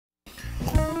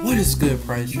What is good,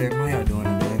 Price Check? How y'all doing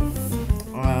today?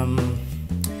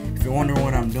 If you're wondering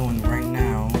what I'm doing right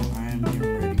now, I am getting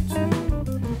ready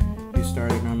to get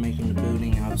started on making the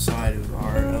building outside of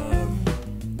our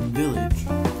village.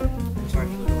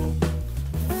 Tiny little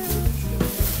village.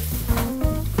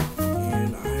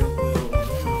 And I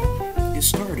will now get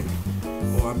started.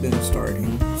 Well, I've been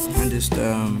starting. I just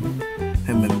have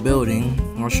been building.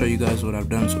 I'll show you guys what I've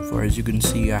done so far. As you can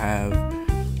see, I have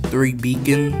 3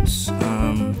 beacons,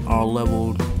 all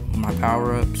leveled with my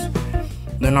power-ups.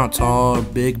 They're not tall,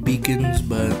 big beacons,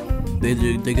 but they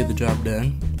get the job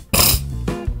done.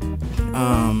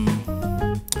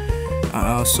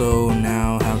 I also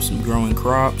now have some growing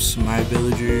crops. My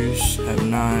villagers have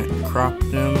not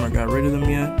cropped them or got rid of them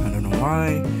yet. I don't know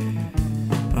why.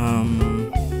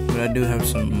 But I do have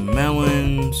some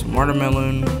melon, some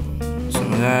watermelon,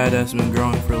 some of that's been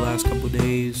growing for the last couple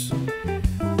days.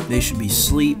 They should be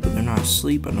asleep, but they're not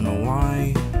asleep. I don't know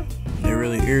why. They're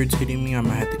really irritating me. I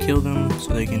might have to kill them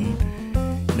so they can,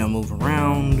 move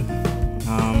around.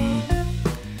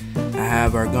 I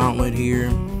have our gauntlet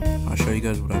here. I'll show you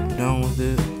guys what I've done with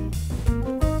it.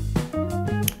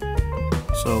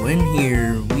 So in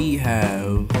here we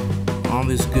have all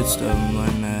this good stuff. I'm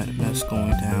letting that's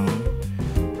going down,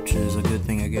 which is a good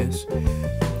thing, I guess.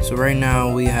 So right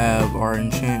now we have our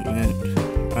enchantment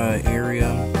area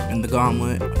in the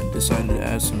gauntlet. I decided to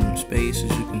add some space.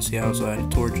 As you can see, I also added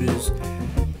torches.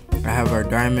 I have our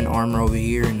diamond armor over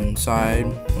here, and inside,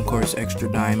 of course, extra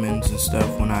diamonds and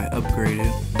stuff when I upgrade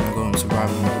it, when I go in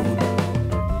survival mode.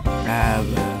 I have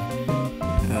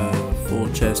a full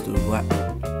chest of black.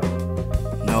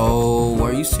 No,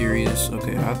 are you serious?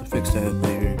 Okay, I'll have to fix that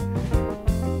later.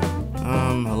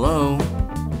 Hello?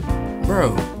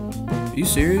 Bro, are you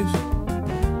serious?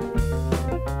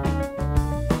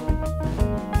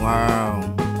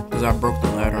 Wow, because I broke the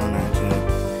ladder on that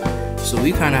gym. So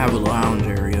we kind of have a lounge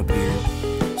area up here.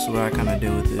 So what I kind of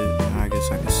do with it, I guess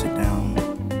I can sit down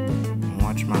and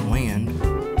watch my land.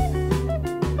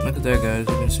 Look at that, guys.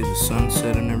 You can see the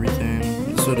sunset and everything.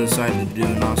 That's what I decided to do,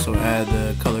 and also add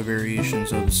the color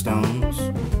variations of the stones.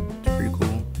 It's pretty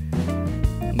cool.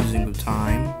 Using the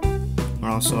time.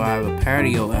 Also, I have a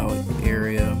patio out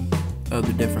area of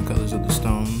the different colors of the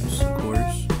stones, of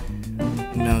course.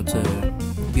 To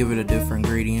give it a different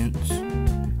gradients.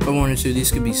 If I wanted to, these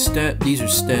could be these are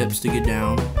steps to get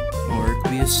down, or it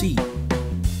could be a seat.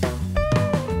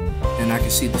 And I can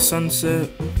see the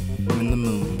sunset and the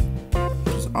moon,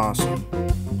 which is awesome.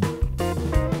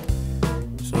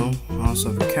 So, I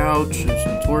also have a couch and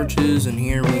some torches, and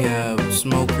here we have a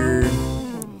smoker,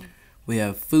 we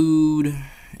have food,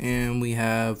 and we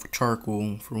have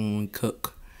charcoal for when we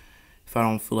cook, if I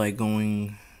don't feel like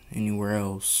going anywhere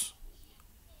else.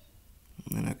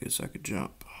 And I guess I could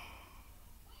jump.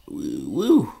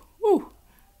 Woo, woo.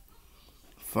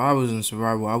 If I was in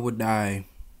survival, I would die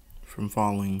from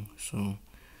falling. So,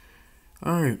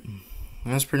 alright.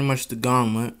 That's pretty much the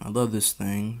gauntlet. I love this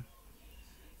thing.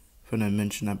 If I didn't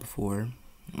mention that before.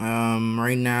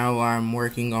 Right now, I'm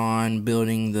working on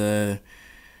building the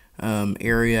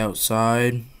area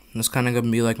outside. It's kind of going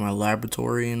to be like my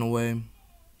laboratory in a way.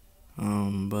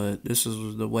 But this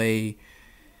is the way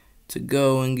to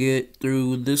go and get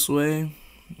through this way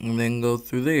and then go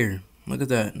through there. Look at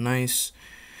that nice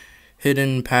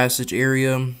hidden passage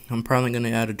area. I'm probably gonna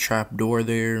add a trap door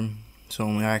there so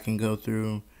only I can go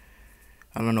through.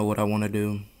 I don't know what I want to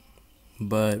do,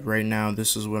 but right now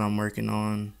this is what I'm working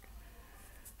on.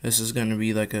 This is gonna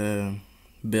be like a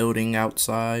building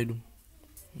outside.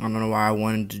 I don't know why I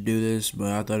wanted to do this, but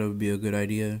I thought it would be a good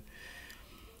idea.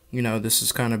 This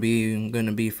is kind of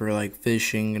gonna be for like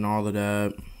fishing and all of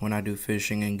that. When I do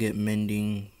fishing and get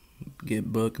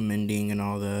book mending and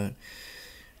all that.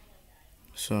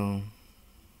 So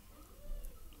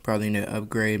probably need to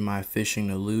upgrade my fishing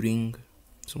to looting.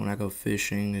 So when I go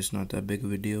fishing, it's not that big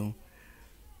of a deal.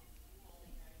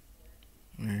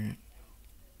 Alright.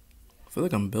 I feel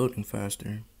like I'm building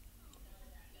faster.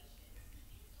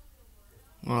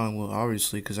 Well,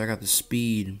 obviously, because I got the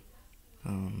speed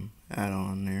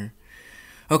add-on there.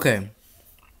 Okay.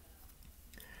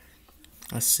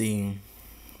 Let's see.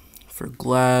 For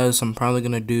glass, I'm probably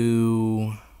gonna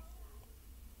do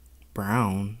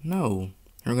brown. No,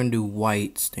 we're gonna do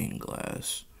white stained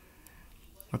glass.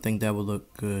 I think that would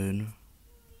look good.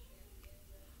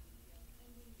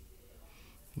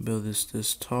 Build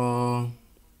this tall.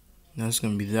 That's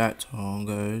gonna be that tall,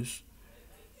 guys.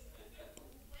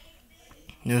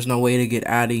 There's no way to get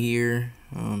out of here.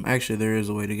 Actually, there is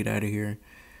a way to get out of here.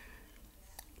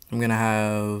 I'm gonna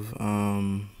have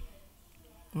oh,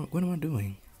 what am I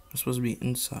doing? I'm supposed to be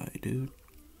inside, dude.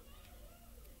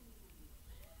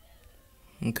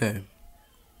 Okay.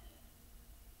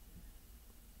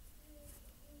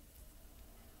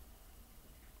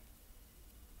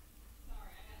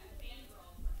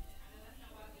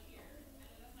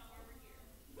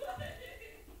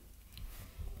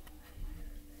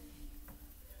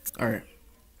 Alright.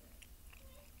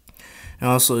 And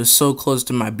also, it's so close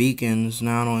to my beacons,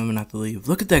 now I don't even have to leave.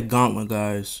 Look at that gauntlet,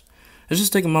 guys. Let's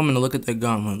just take a moment to look at that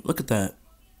gauntlet. Look at that.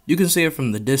 You can see it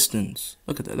from the distance.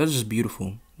 Look at that. That's just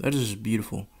beautiful. That is just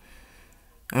beautiful.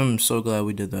 I'm so glad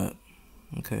we did that.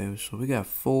 Okay, so we got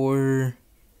 4.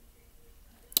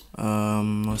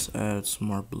 Let's add some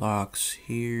more blocks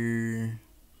here.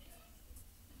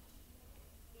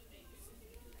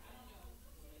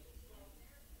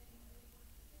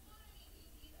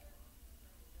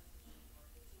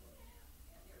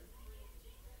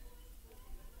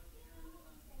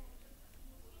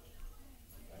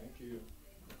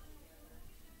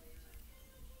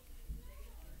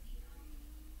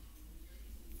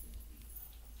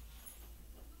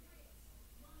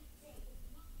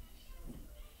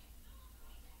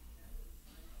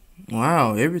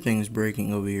 Wow, everything's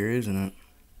breaking over here, isn't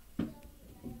it?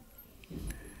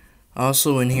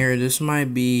 Also in here, this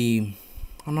might be,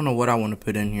 I don't know what I want to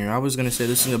put in here. I was going to say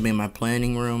this is going to be my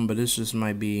planning room, but this just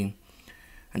might be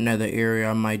another area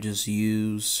I might just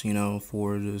use, you know,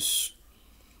 for just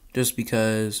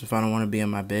because if I don't want to be in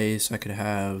my base, I could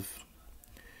have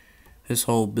this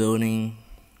whole building.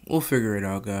 We'll figure it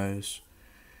out, guys.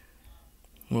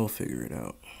 We'll figure it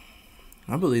out.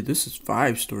 I believe this is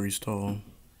 5 stories tall.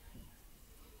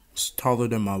 It's taller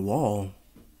than my wall.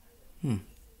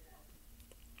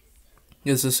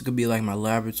 Guess this could be like my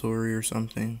laboratory or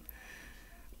something.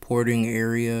 Porting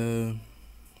area,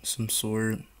 some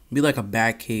sort. Be like a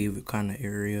bat cave kind of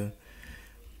area.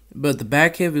 But the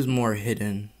bat cave is more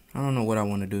hidden. I don't know what I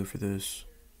want to do for this.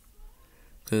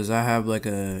 Because I have like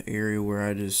a area where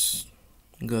I just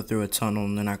go through a tunnel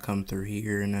and then I come through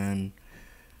here and then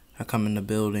I come in the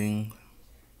building.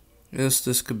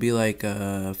 This could be like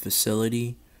a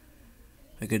facility.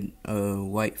 Like a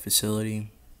white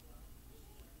facility.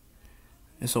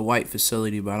 It's a white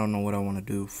facility, but I don't know what I want to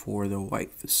do for the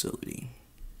white facility.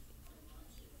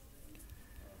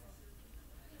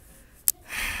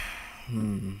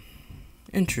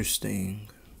 Interesting.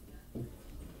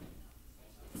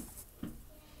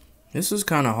 This is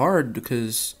kind of hard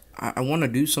because I want to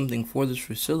do something for this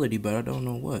facility, but I don't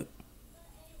know what.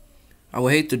 I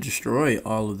would hate to destroy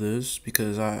all of this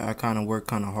because I kind of work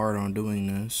kind of hard on doing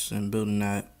this and building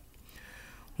that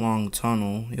long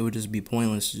tunnel. It would just be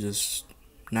pointless to just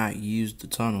not use the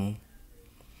tunnel.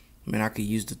 I mean, I could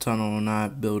use the tunnel and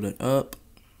not build it up,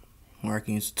 or I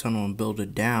can use the tunnel and build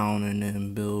it down and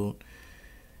then build.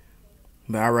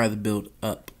 But I'd rather build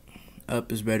up.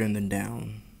 Up is better than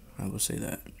down. I would say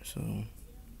that. So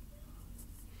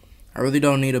I really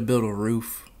don't need to build a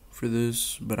roof for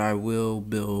this, but I will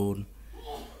build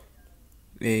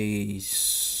a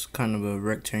kind of a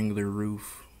rectangular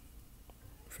roof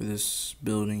for this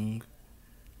building.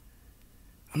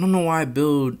 I don't know why I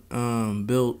built a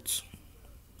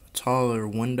taller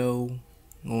window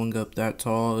going up that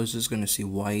tall. It's just gonna see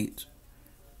white.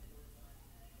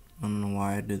 I don't know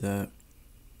why I did that.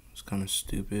 It's kind of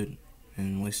stupid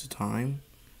and waste of time,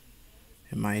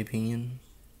 in my opinion.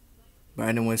 But I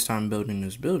didn't waste time building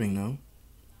this building though,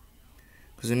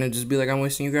 because then it'd just be like I'm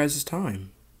wasting you guys'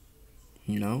 time.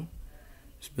 You know?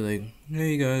 Just be like,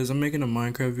 hey guys, I'm making a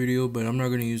Minecraft video, but I'm not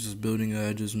gonna use this building that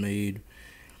I just made.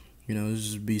 You know, this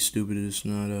just be stupid to just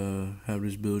not have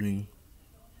this building.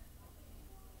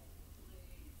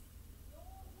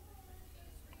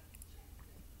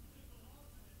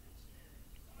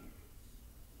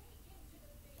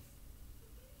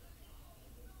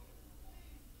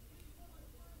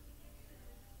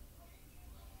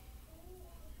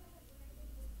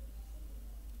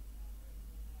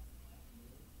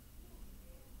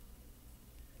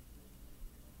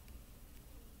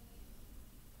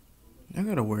 I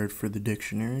got a word for the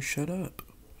dictionary. Shut up.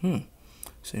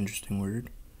 It's an interesting word.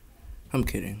 I'm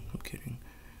kidding.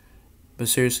 But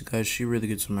seriously, guys, she really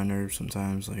gets on my nerves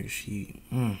sometimes. Like, she...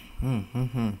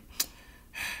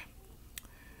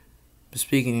 But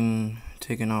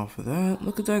taking off of that,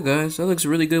 look at that, guys. That looks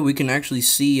really good. We can actually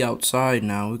see outside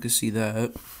now. We can see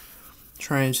that.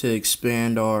 Trying to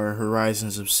expand our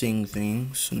horizons of seeing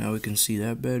things. So now we can see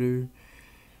that better.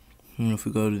 And if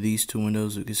we go to these 2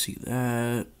 windows, we can see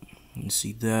that. You can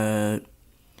see that.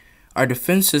 Our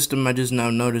defense system, I just now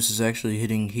noticed, is actually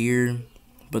hitting here.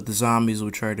 But the zombies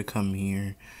will try to come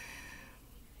here.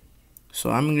 So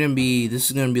this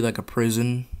is gonna be like a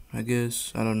prison, I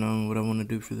guess. I don't know what I want to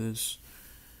do for this.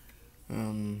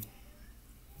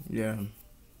 Yeah.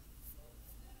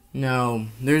 Now,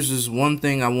 there's this one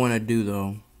thing I want to do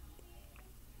though.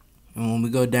 And when we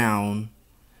go down,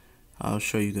 I'll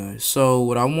show you guys. So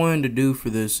what I wanted to do for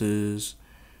this is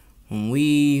when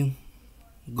we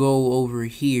go over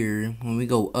here, when we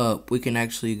go up, we can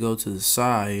actually go to the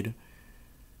side.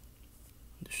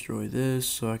 Destroy this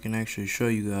so I can actually show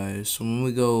you guys. So when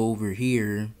we go over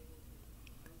here,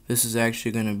 this is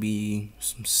actually going to be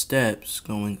some steps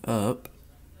going up.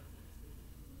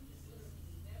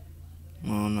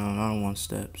 Oh no, I don't want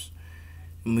steps.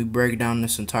 When we break down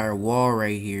this entire wall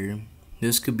right here,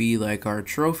 this could be like our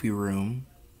trophy room.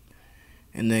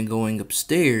 And then going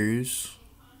upstairs,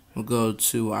 we'll go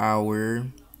to our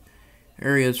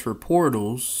areas for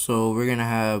portals. So we're going to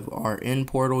have our end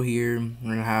portal here.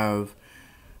 We're going to have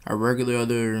our regular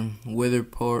other nether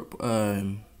portal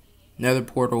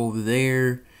over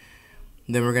there.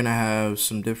 Then we're going to have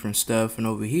some different stuff. And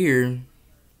over here,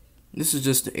 this is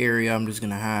just the area I'm just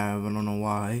going to have. I don't know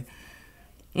why.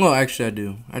 Well, actually I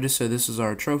do. I just said this is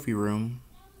our trophy room.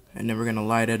 And then we're going to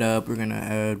light it up. We're going to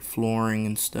add flooring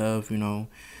and stuff, you know.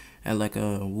 Add like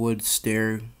a wood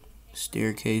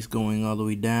staircase going all the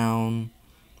way down.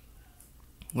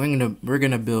 We're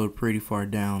gonna build pretty far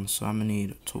down, so I'm gonna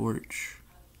need a torch.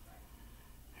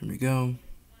 Here we go.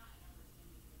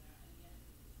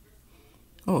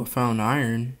 Oh, I found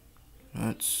iron.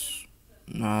 That's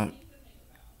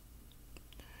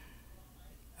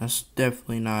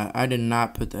definitely not. I did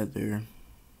not put that there.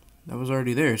 That was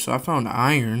already there. So I found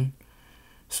iron.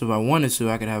 So if I wanted to,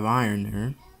 I could have iron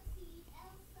there.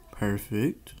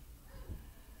 Perfect.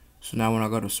 So now when I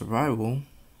go to survival,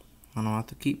 I don't have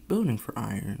to keep building for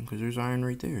iron because there's iron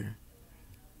right there.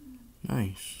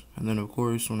 Nice. And then of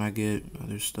course when I get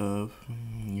other stuff,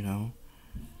 you know,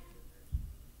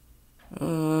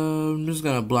 I'm just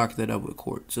gonna block that up with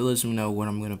quartz. It lets me know what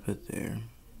I'm gonna put there.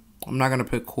 I'm not gonna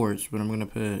put quartz, but I'm gonna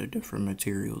put a different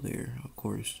material there, of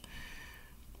course.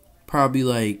 Probably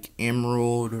like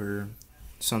emerald or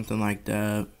something like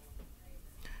that.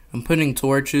 I'm putting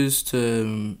torches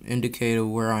to indicate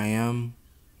where I am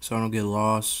so I don't get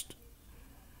lost.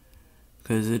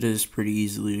 Because it is pretty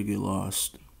easily to get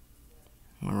lost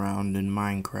around in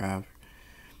Minecraft.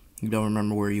 You don't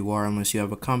remember where you are unless you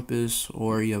have a compass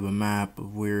or you have a map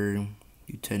of where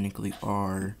you technically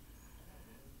are.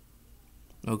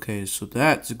 Okay, so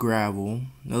that's gravel.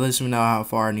 Now lets me know how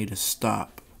far I need to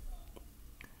stop.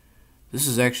 This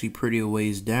is actually pretty a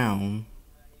ways down.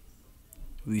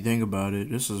 If you think about it,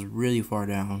 this is really far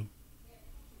down.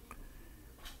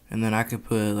 And then I could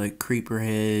put like creeper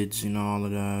heads, you know, all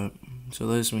of that. So it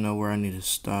lets me know where I need to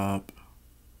stop.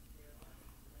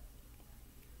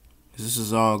 This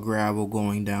is all gravel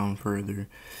going down further.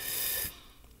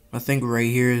 I think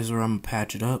right here is where I'm gonna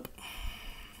patch it up.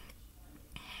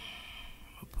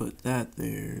 I'll put that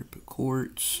there. Put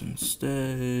quartz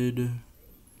instead.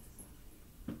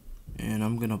 And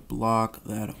I'm gonna block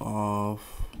that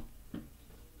off.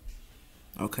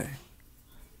 Okay.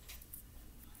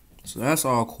 So that's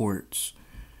all quartz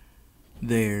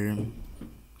there.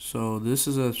 So this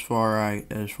is as far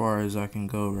as I can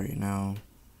go right now.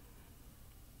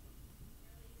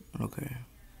 Okay.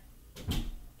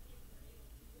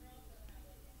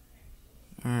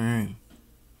 Alright.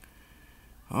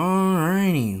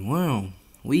 Alrighty. Well,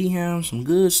 we have some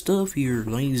good stuff here,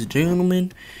 ladies and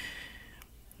gentlemen.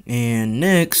 And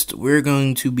next, we're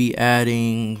going to be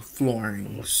adding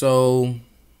flooring. So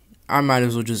I might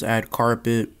as well just add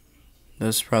carpet.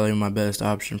 That's probably my best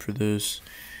option for this.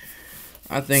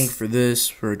 I think for this,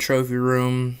 for a trophy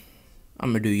room,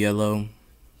 I'm going to do yellow.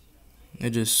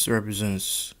 It just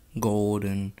represents gold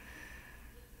and,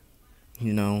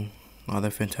 you know, all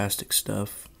that fantastic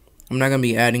stuff. I'm not going to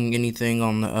be adding anything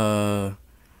on the,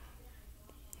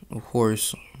 of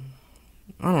course,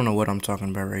 I don't know what I'm talking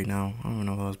about right now. I don't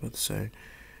know what I was about to say.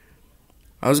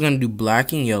 I was going to do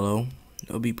black and yellow.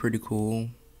 That would be pretty cool.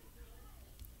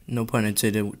 No pun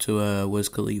intended to Wiz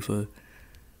Khalifa.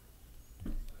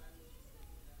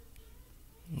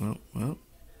 Well.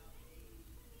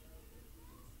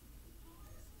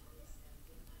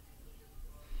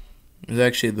 It was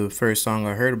actually the first song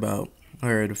I heard about.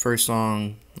 Or the first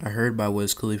song I heard by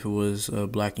Wiz Khalifa was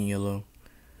Black and Yellow.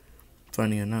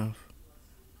 Funny enough.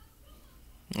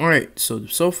 Alright,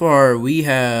 so far we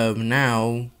have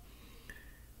now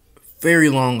a very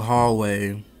long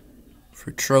hallway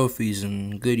for trophies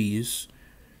and goodies.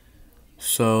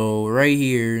 So right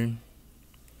here,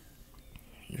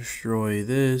 destroy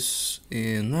this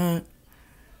and that.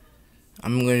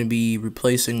 I'm going to be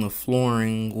replacing the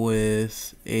flooring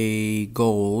with a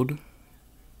gold.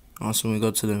 Also, when we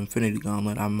go to the Infinity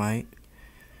Gauntlet, I might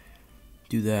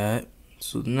do that.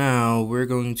 So now we're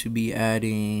going to be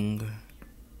adding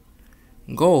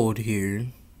gold here.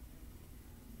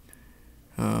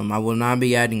 I will not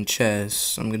be adding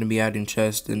chests. I'm going to be adding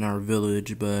chests in our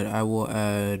village, but I will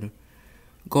add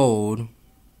gold.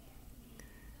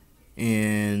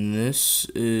 And this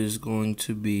is going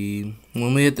to be,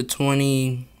 when we hit the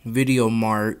 20 video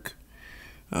mark,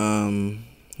 when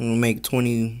we make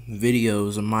 20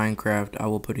 videos of Minecraft, I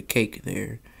will put a cake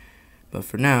there. But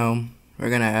for now, we're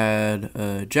going to add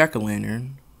a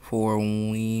jack-o'-lantern for when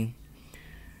we,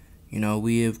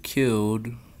 we have killed,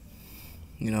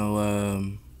 I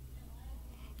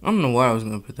don't know why I was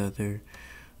going to put that there.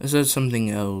 I said something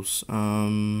else.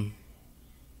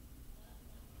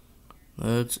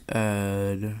 Let's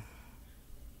add,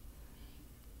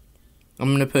 I'm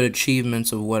going to put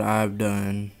achievements of what I've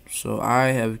done. So I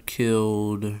have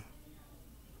killed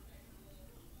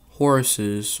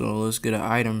horses, so let's get an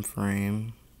item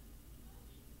frame.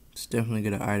 Let's definitely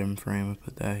get an item frame and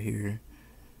put that here.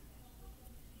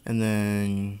 And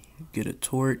then get a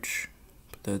torch,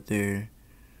 put that there.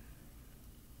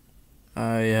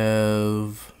 I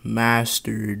have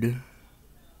mastered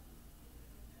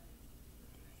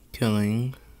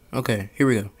killing. Okay, here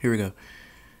we go.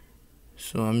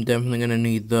 So I'm definitely gonna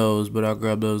need those, but I'll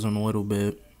grab those in a little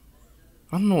bit.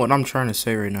 I don't know what I'm trying to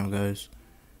say right now, guys.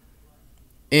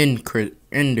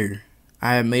 Ender.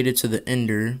 I have made it to the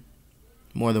Ender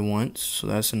more than once, so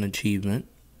that's an achievement.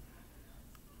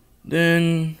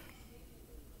 Then,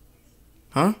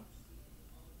 oh,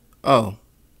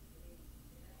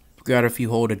 forgot if you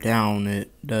hold it down,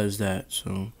 it does that.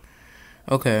 So,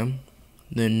 okay.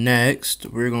 Then next,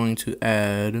 we're going to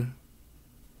add.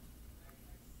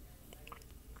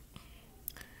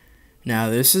 Now,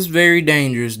 this is very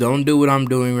dangerous. Don't do what I'm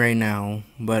doing right now.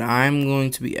 But I'm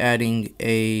going to be adding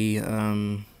a,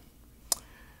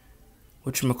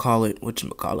 whatchamacallit.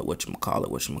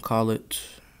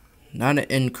 Not an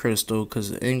end crystal,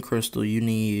 because the end crystal, you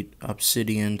need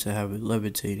obsidian to have it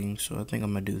levitating. So I think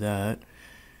I'm going to do that.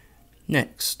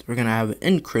 Next, we're going to have an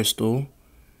end crystal.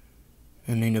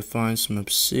 I need to find some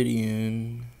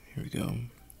obsidian. Here we go.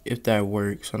 If that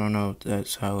works. I don't know if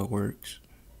that's how it works.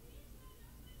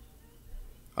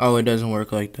 Oh, it doesn't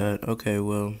work like that. Okay,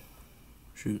 well,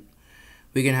 shoot.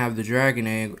 We can have the dragon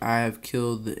egg. I have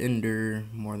killed the ender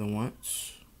more than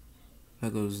once.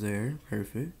 That goes there.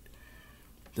 Perfect.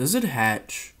 Does it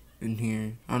hatch in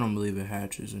here? I don't believe it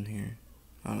hatches in here.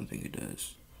 I don't think it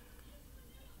does.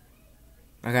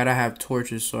 I gotta have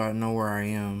torches so I know where I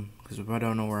am. Because if I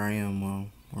don't know where I am, well,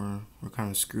 we're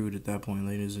kind of screwed at that point,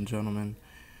 ladies and gentlemen.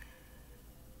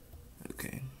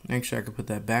 Okay. Actually, I could put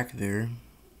that back there.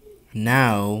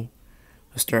 Now,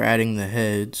 let's start adding the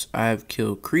heads. I have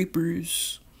killed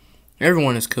creepers.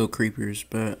 Everyone has killed creepers,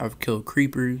 but I've killed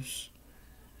creepers.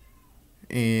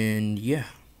 And yeah.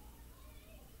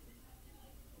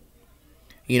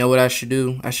 You know what I should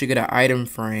do? I should get an item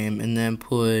frame and then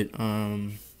put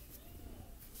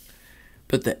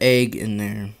the egg in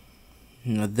there.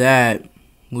 That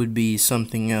would be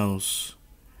something else.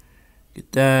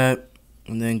 Get that,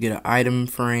 and then get an item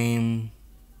frame.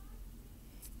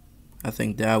 I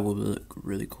think that will look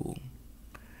really cool.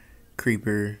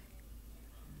 Creeper.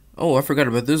 Oh, I forgot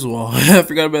about this wall. I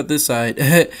forgot about this side.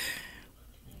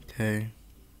 Okay.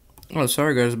 Oh,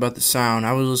 sorry guys about the sound.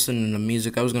 I was listening to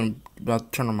music. I was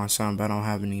about to turn on my sound, but I don't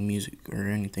have any music or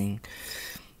anything.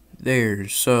 There.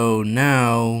 So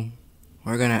now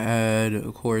we're gonna add,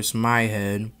 of course, my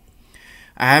head.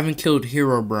 I haven't killed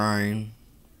Herobrine,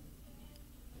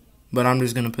 but I'm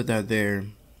just gonna put that there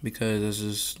because this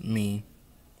is me.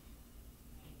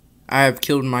 I have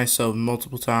killed myself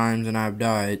multiple times and I've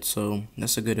died, so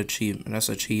that's a good achievement. That's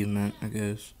achievement, I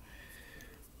guess.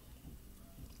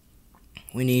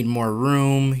 We need more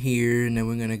room here, and then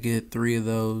we're gonna get 3 of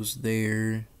those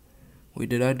there. Wait,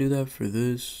 did I do that for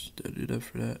this? Did I do that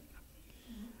for that?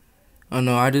 Oh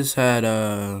no, I just had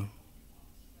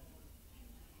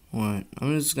what?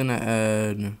 I'm just gonna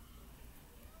add.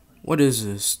 What is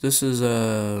this? This is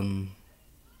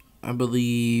I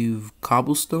believe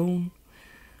cobblestone.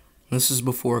 This is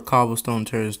before cobblestone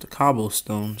turns to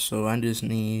cobblestone, so I just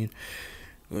need,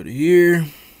 go to here,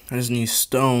 I just need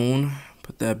stone,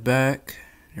 put that back,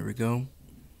 there we go.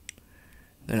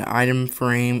 Then an item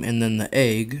frame, and then the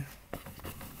egg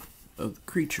of the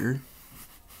creature.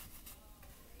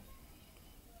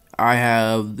 I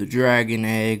have the dragon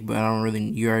egg, but I don't really,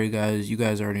 you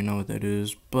guys already know what that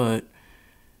is, but,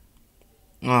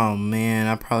 oh man,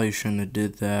 I probably shouldn't have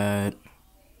did that.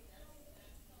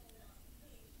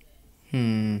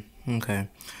 Okay.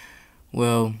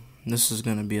 Well, this is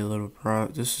gonna be a little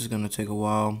this is gonna take a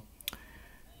while.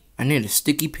 I need a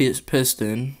sticky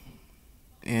piston,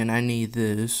 and I need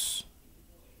this.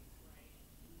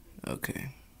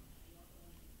 Okay.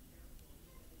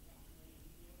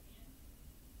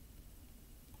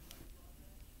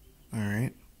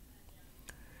 Alright.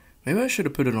 Maybe I should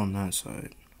have put it on that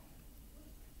side.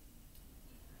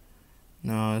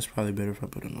 No, it's probably better if I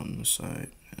put it on this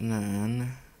side. And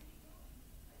then...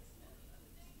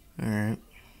 Alright.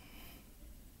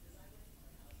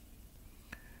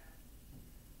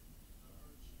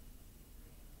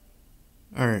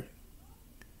 Alright.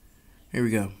 Here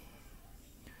we go.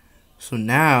 So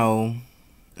now,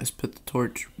 let's put the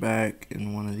torch back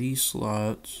in one of these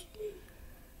slots.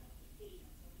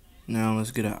 Now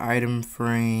let's get an item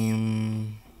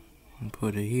frame and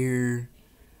put it here.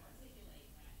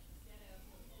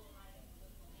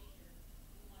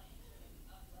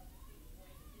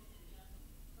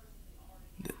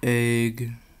 The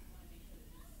egg.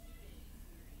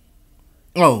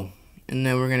 Oh, and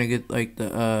then we're gonna get like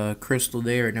the crystal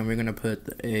there, and then we're gonna put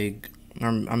the egg,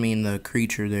 I mean the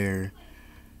creature there.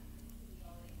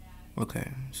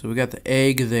 Okay, so we got the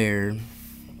egg there.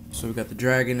 So we got the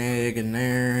dragon egg in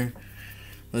there.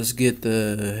 Let's get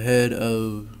the head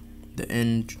of the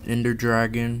ender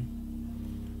dragon.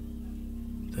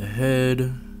 The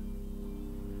head.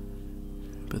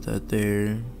 Put that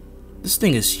there. This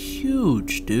thing is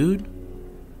huge, dude.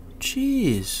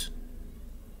 Jeez.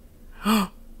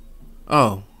 Oh,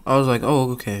 I was like,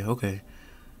 oh, okay.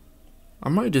 I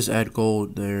might just add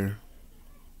gold there.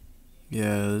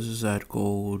 Yeah, let's just add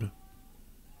gold.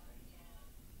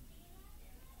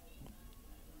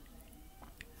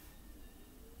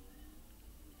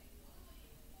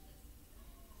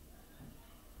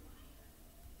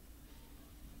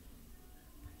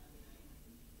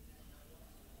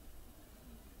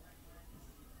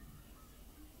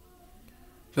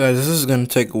 Guys, this is gonna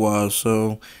take a while,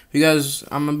 so you guys,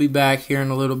 I'm gonna be back here in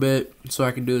a little bit so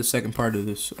I can do the second part of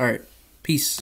this. Alright, peace.